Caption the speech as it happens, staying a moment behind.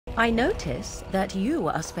I notice that you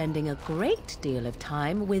are spending a great deal of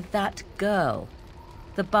time with that girl,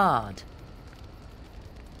 the bard.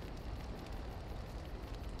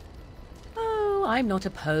 Oh, I'm not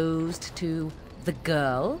opposed to the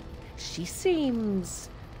girl. She seems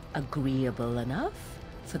agreeable enough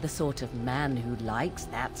for the sort of man who likes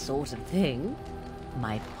that sort of thing.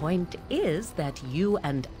 My point is that you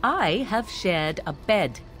and I have shared a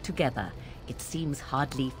bed together. It seems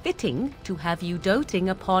hardly fitting to have you doting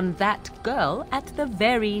upon that girl at the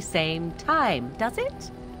very same time, does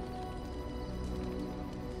it?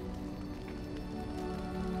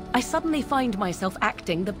 I suddenly find myself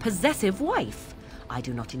acting the possessive wife. I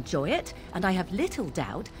do not enjoy it, and I have little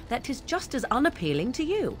doubt that 'tis just as unappealing to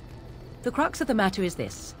you. The crux of the matter is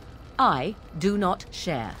this. I do not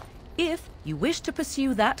share. If you wish to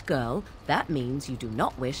pursue that girl, that means you do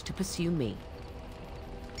not wish to pursue me.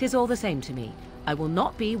 'Tis all the same to me. I will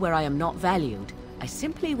not be where I am not valued. I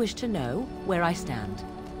simply wish to know where I stand.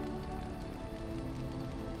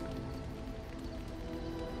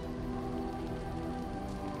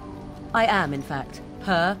 I am, in fact,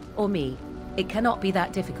 her or me. It cannot be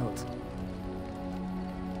that difficult.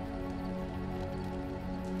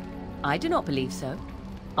 I do not believe so.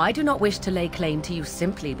 I do not wish to lay claim to you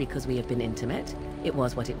simply because we have been intimate. It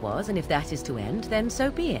was what it was, and if that is to end, then so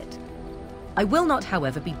be it. I will not,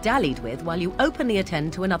 however, be dallied with while you openly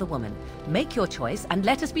attend to another woman. Make your choice, and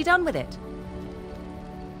let us be done with it.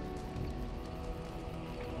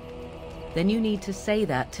 Then you need to say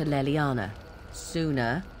that to Leliana.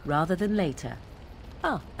 Sooner rather than later.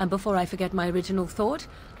 Ah, and before I forget my original thought,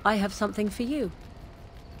 I have something for you.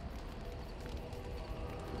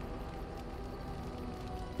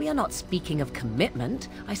 We are not speaking of commitment.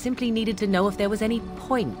 I simply needed to know if there was any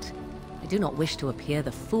point. I do not wish to appear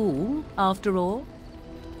the fool, after all.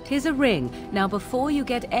 'Tis a ring. Now, before you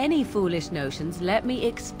get any foolish notions, let me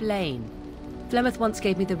explain. Flemeth once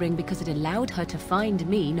gave me the ring because it allowed her to find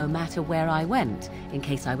me no matter where I went, in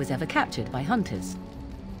case I was ever captured by hunters.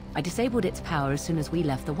 I disabled its power as soon as we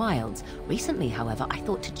left the wilds. Recently, however, I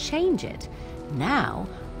thought to change it. Now,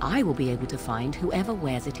 I will be able to find whoever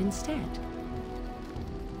wears it instead.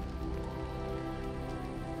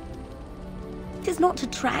 It is not to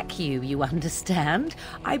track you, you understand.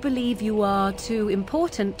 I believe you are too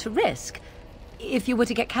important to risk. If you were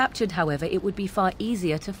to get captured, however, it would be far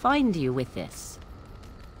easier to find you with this.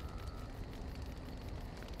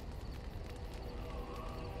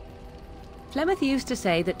 Flemeth used to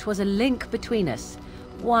say that 'twas a link between us,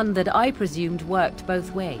 one that I presumed worked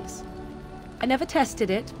both ways. I never tested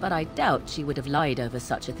it, but I doubt she would have lied over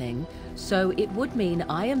such a thing, so it would mean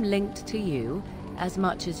I am linked to you as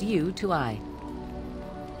much as you to I.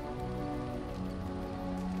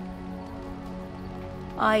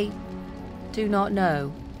 I do not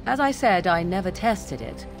know. As I said, I never tested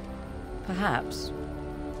it. Perhaps.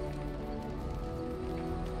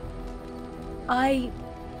 I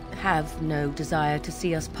have no desire to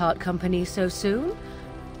see us part company so soon.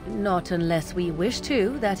 Not unless we wish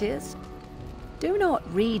to, that is. Do not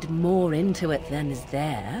read more into it than is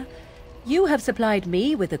there. You have supplied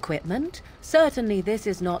me with equipment. Certainly this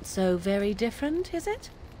is not so very different, is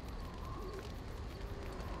it?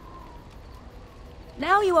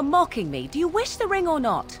 Now you are mocking me. Do you wish the ring or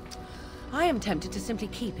not? I am tempted to simply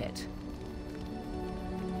keep it.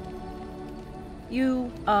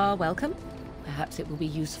 You are welcome. Perhaps it will be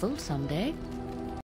useful someday.